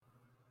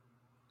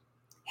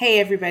Hey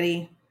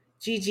everybody,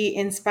 Gigi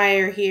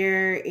Inspire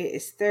here. It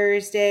is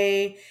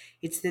Thursday.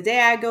 It's the day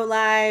I go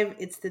live.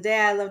 It's the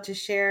day I love to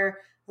share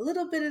a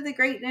little bit of the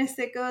greatness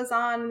that goes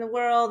on in the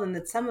world and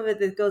that some of it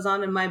that goes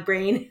on in my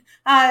brain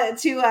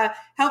to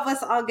help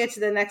us all get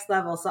to the next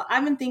level. So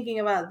I've been thinking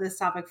about this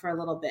topic for a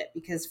little bit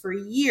because for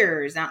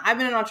years, now I've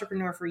been an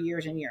entrepreneur for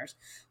years and years,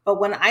 but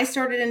when I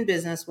started in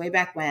business way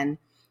back when,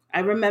 I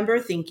remember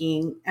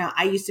thinking,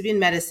 I used to be in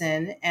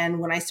medicine.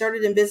 And when I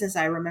started in business,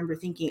 I remember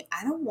thinking,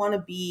 I don't want to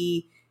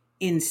be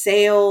in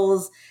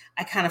sales.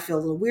 I kind of feel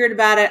a little weird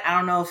about it. I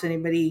don't know if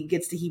anybody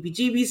gets the heebie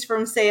jeebies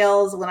from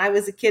sales. When I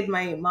was a kid,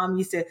 my mom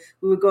we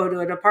would go to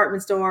a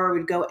department store,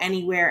 we'd go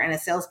anywhere, and a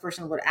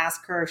salesperson would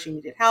ask her if she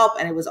needed help.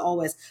 And it was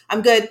always,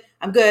 I'm good.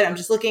 I'm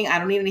just looking. I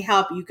don't need any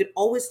help. You could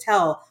always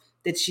tell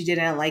that she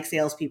didn't like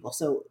salespeople.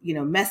 So,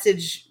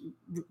 message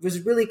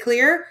was really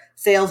clear,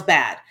 sales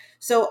bad.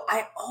 So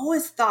I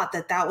always thought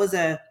that was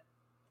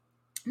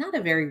not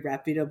a very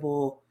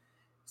reputable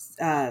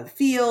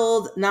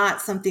field,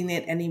 not something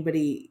that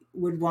anybody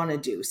would want to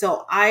do.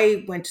 So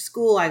I went to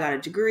school, I got a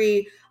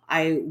degree,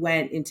 I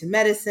went into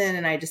medicine,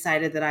 and I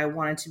decided that I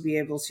wanted to be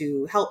able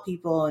to help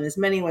people in as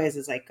many ways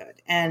as I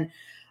could. And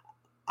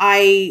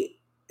I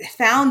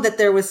found that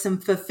there was some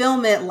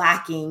fulfillment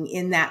lacking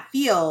in that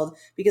field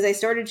because I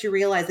started to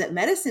realize that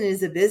medicine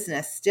is a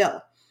business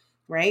still,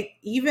 right?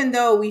 Even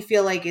though we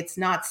feel like it's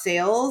not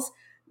sales,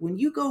 when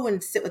you go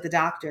and sit with the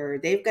doctor,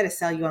 they've got to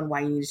sell you on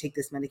why you need to take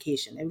this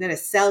medication. They've got to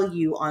sell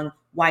you on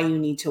why you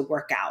need to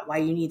work out, why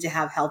you need to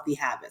have healthy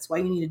habits, why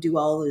you need to do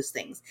all those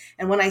things.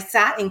 And when I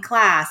sat in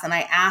class and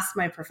I asked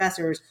my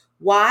professors,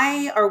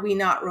 why are we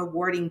not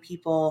rewarding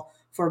people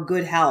for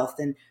good health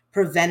and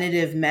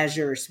preventative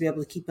measures to be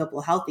able to keep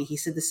people healthy? He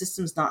said, the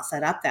system's not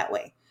set up that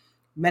way.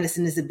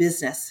 Medicine is a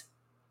business,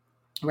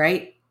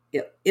 right?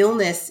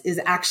 Illness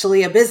is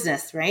actually a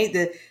business, right?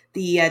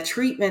 The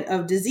treatment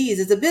of disease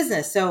is a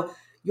business. So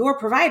your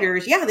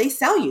providers, yeah, they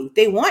sell you.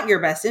 They want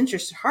your best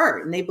interest at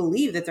heart, and they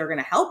believe that they're going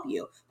to help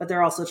you, but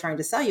they're also trying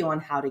to sell you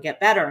on how to get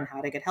better and how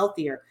to get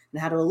healthier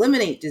and how to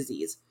eliminate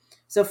disease.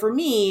 So for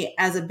me,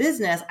 as a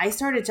business, I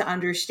started to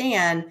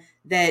understand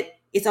that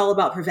it's all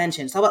about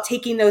prevention. It's all about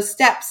taking those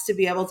steps to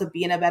be able to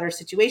be in a better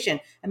situation.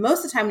 And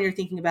most of the time when you're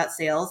thinking about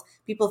sales,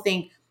 people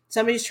think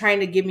somebody's trying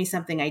to give me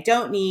something I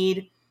don't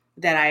need,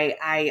 that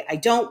I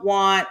don't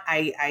want,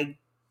 I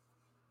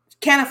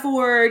can't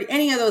afford,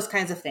 any of those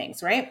kinds of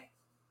things, right?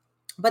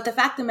 But the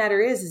fact of the matter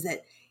is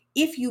that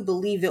if you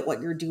believe that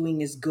what you're doing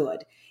is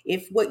good,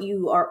 if what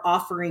you are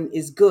offering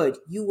is good,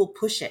 you will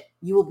push it.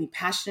 You will be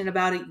passionate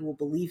about it. You will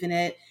believe in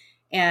it.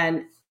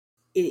 And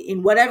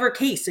in whatever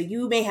case, so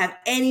you may have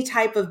any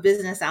type of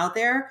business out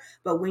there,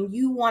 but when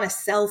you want to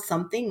sell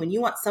something, when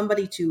you want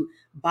somebody to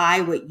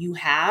buy what you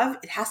have,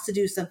 it has to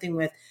do something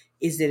with,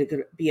 is it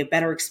going to be a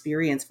better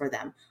experience for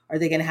them? Are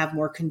they going to have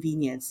more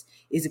convenience?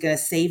 Is it going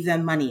to save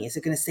them money? Is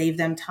it going to save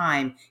them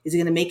time? Is it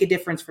going to make a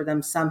difference for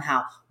them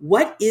somehow?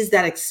 What is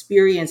that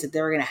experience that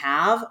they're going to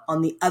have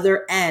on the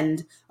other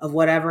end of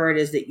whatever it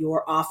is that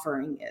your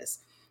offering is?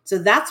 So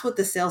that's what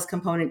the sales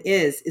component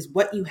is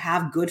what you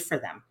have good for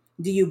them.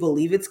 Do you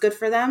believe it's good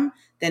for them?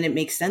 Then it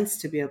makes sense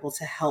to be able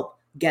to help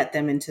get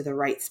them into the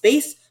right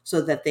space so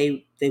that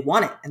they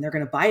want it and they're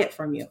going to buy it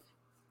from you.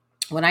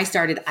 When I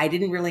started, I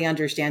didn't really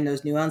understand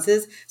those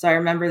nuances. So I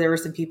remember there were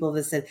some people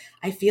that said,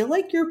 I feel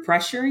like you're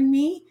pressuring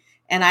me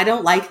and I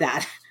don't like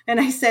that. And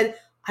I said,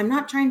 I'm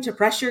not trying to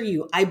pressure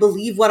you. I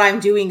believe what I'm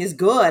doing is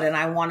good and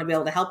I want to be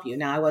able to help you.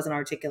 Now, I wasn't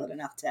articulate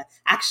enough to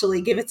actually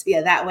give it to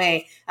you that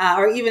way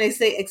or even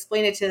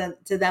explain it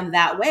to them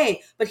that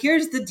way. But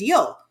here's the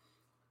deal.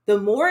 The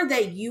more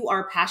that you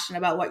are passionate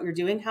about what you're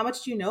doing, how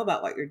much do you know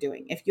about what you're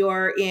doing? If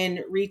you're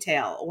in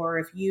retail or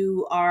if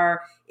you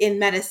are in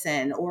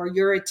medicine or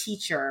you're a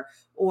teacher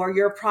or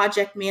you're a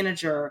project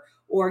manager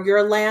or you're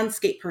a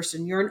landscape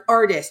person, you're an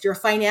artist, you're a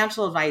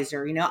financial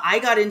advisor. I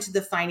got into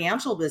the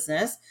financial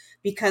business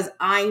because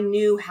I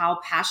knew how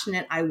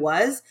passionate I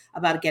was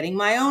about getting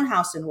my own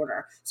house in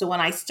order. So when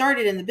I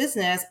started in the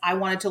business, I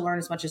wanted to learn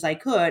as much as I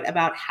could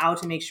about how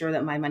to make sure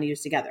that my money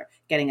was together,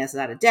 getting us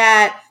out of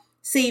debt,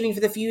 saving for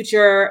the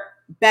future,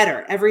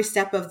 better every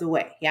step of the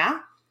way. Yeah.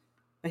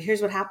 But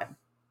here's what happened.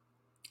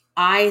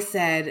 I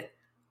said,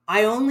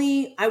 I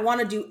want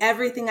to do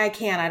everything I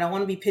can. I don't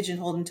want to be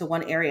pigeonholed into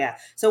one area.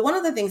 So one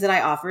of the things that I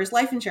offer is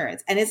life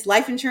insurance, and it's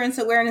Life Insurance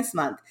Awareness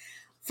Month.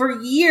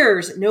 For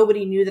years,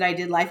 nobody knew that I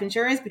did life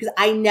insurance because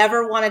I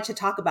never wanted to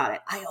talk about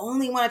it. I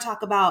only want to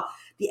talk about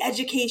the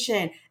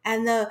education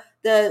and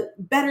the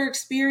better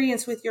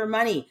experience with your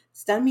money.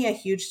 It's done me a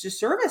huge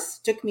disservice.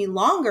 It took me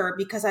longer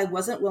because I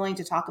wasn't willing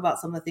to talk about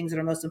some of the things that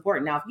are most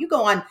important. Now, if you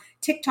go on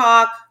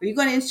TikTok or you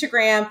go on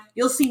Instagram,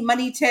 you'll see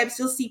money tips.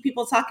 You'll see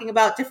people talking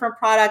about different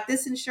product,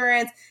 this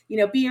insurance,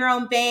 be your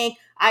own bank,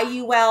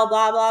 IUL,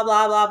 blah, blah,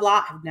 blah, blah,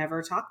 blah. I've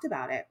never talked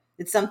about it.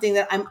 It's something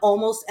that I'm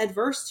almost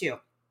adverse to.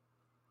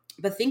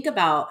 But think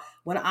about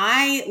when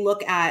I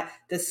look at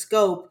the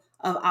scope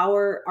of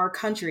our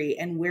country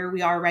and where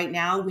we are right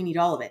now, we need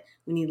all of it.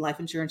 We need life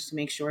insurance to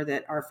make sure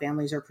that our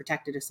families are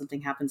protected if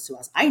something happens to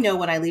us. I know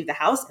when I leave the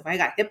house, if I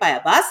got hit by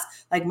a bus,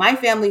 like my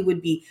family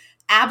would be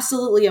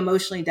absolutely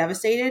emotionally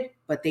devastated,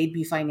 but they'd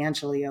be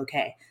financially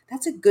okay.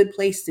 That's a good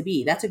place to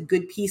be. That's a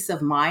good peace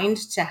of mind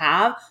to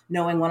have,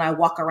 knowing when I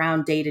walk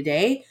around day to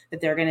day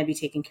that they're going to be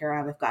taken care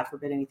of if God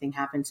forbid anything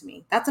happened to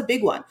me. That's a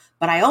big one.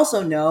 But I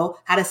also know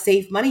how to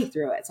save money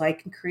through it. So I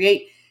can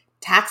create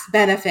tax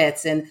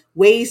benefits and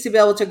ways to be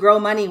able to grow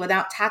money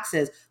without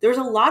taxes. There's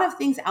a lot of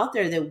things out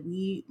there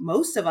that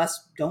most of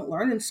us don't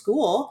learn in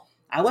school.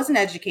 I wasn't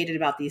educated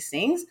about these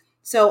things.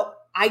 So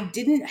I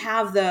didn't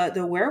have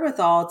the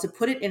wherewithal to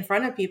put it in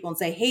front of people and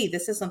say, hey,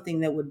 this is something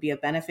that would be a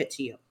benefit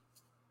to you.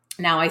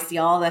 Now I see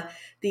all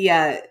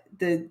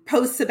the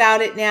posts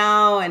about it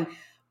now,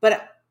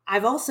 but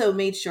I've also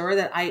made sure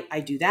that I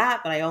do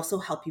that, but I also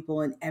help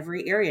people in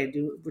every area,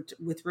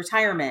 with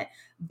retirement,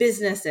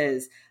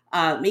 businesses,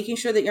 making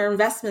sure that your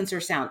investments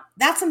are sound.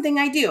 That's something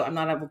I do. I'm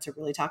not able to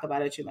really talk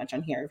about it too much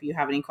on here. If you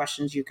have any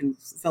questions, you can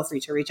feel free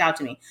to reach out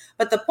to me.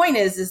 But the point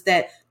is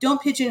that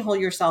don't pigeonhole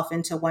yourself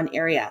into one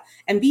area,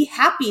 and be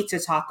happy to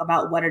talk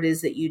about what it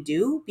is that you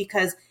do,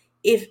 because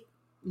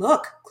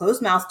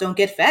closed mouths don't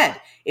get fed.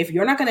 If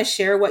you're not going to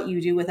share what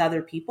you do with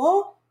other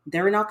people,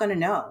 they're not going to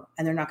know,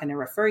 and they're not going to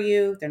refer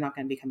you. They're not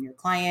going to become your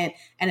client.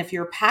 And if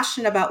you're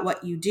passionate about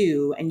what you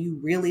do and you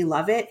really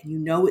love it, and you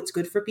know it's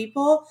good for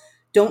people,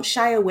 don't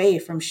shy away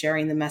from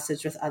sharing the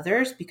message with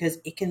others, because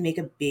it can make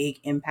a big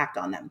impact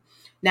on them.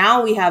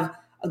 Now we have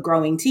a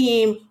growing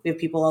team. We have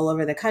people all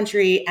over the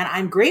country, and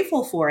I'm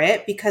grateful for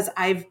it, because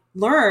I've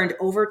learned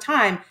over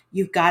time,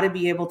 you've got to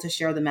be able to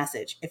share the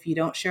message. If you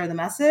don't share the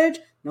message,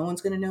 no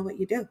one's going to know what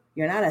you do.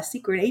 You're not a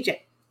secret agent.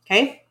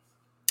 Okay.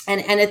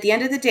 And at the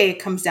end of the day, it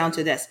comes down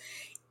to this.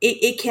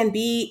 It can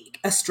be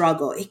a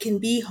struggle. It can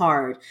be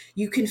hard.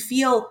 You can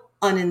feel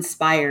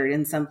uninspired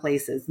in some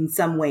places, in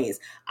some ways.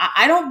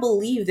 I don't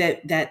believe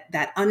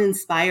that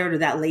uninspired or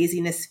that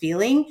laziness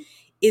feeling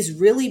is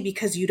really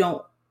because you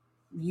don't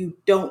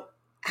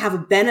have a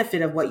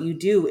benefit of what you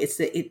do. It's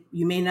that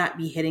you may not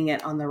be hitting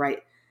it on the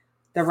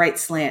right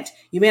slant.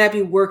 You may not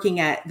be working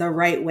at the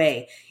right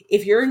way.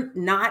 If you're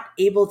not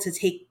able to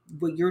take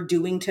what you're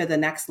doing to the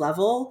next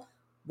level,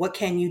 what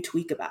can you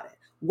tweak about it?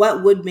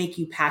 What would make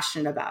you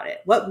passionate about it?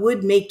 What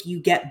would make you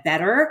get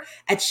better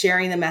at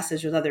sharing the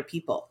message with other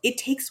people? It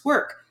takes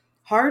work.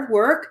 Hard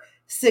work,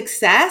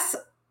 success,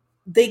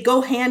 they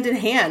go hand in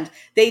hand.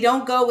 They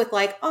don't go with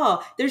like,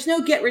 oh, there's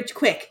no get rich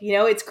quick.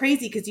 It's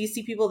crazy because you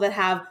see people that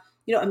have,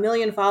 1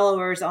 million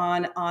followers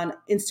on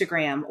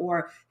Instagram,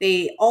 or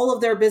all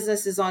of their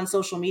businesses on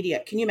social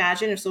media. Can you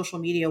imagine if social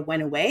media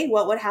went away?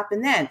 What would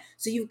happen then?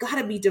 So you've got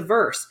to be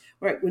diverse,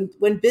 right?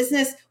 When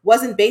business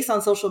wasn't based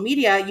on social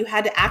media, you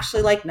had to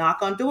actually like knock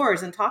on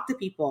doors and talk to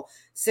people.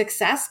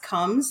 Success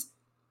comes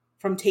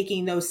from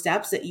taking those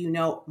steps that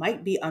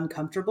might be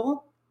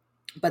uncomfortable,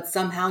 but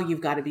somehow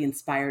you've got to be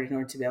inspired in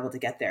order to be able to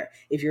get there.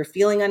 If you're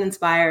feeling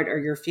uninspired or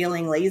you're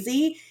feeling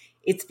lazy,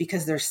 it's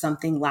because there's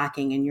something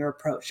lacking in your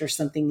approach. There's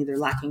something either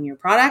lacking in your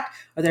product,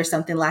 or there's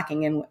something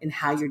lacking in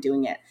how you're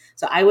doing it.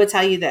 So I would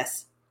tell you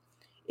this: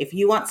 if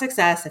you want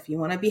success, if you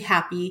want to be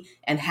happy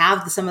and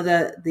have some of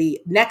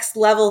the next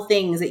level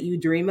things that you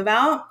dream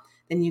about,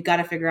 then you've got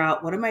to figure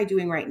out, what am I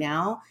doing right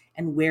now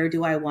and where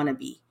do I want to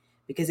be?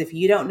 Because if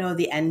you don't know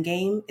the end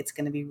game, it's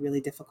going to be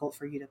really difficult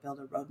for you to build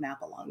a roadmap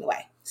along the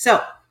way.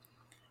 So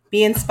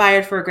be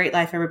inspired for a great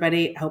life,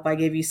 everybody. I hope I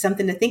gave you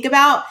something to think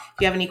about.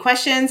 If you have any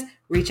questions,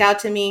 reach out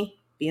to me.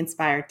 Be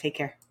inspired. Take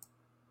care.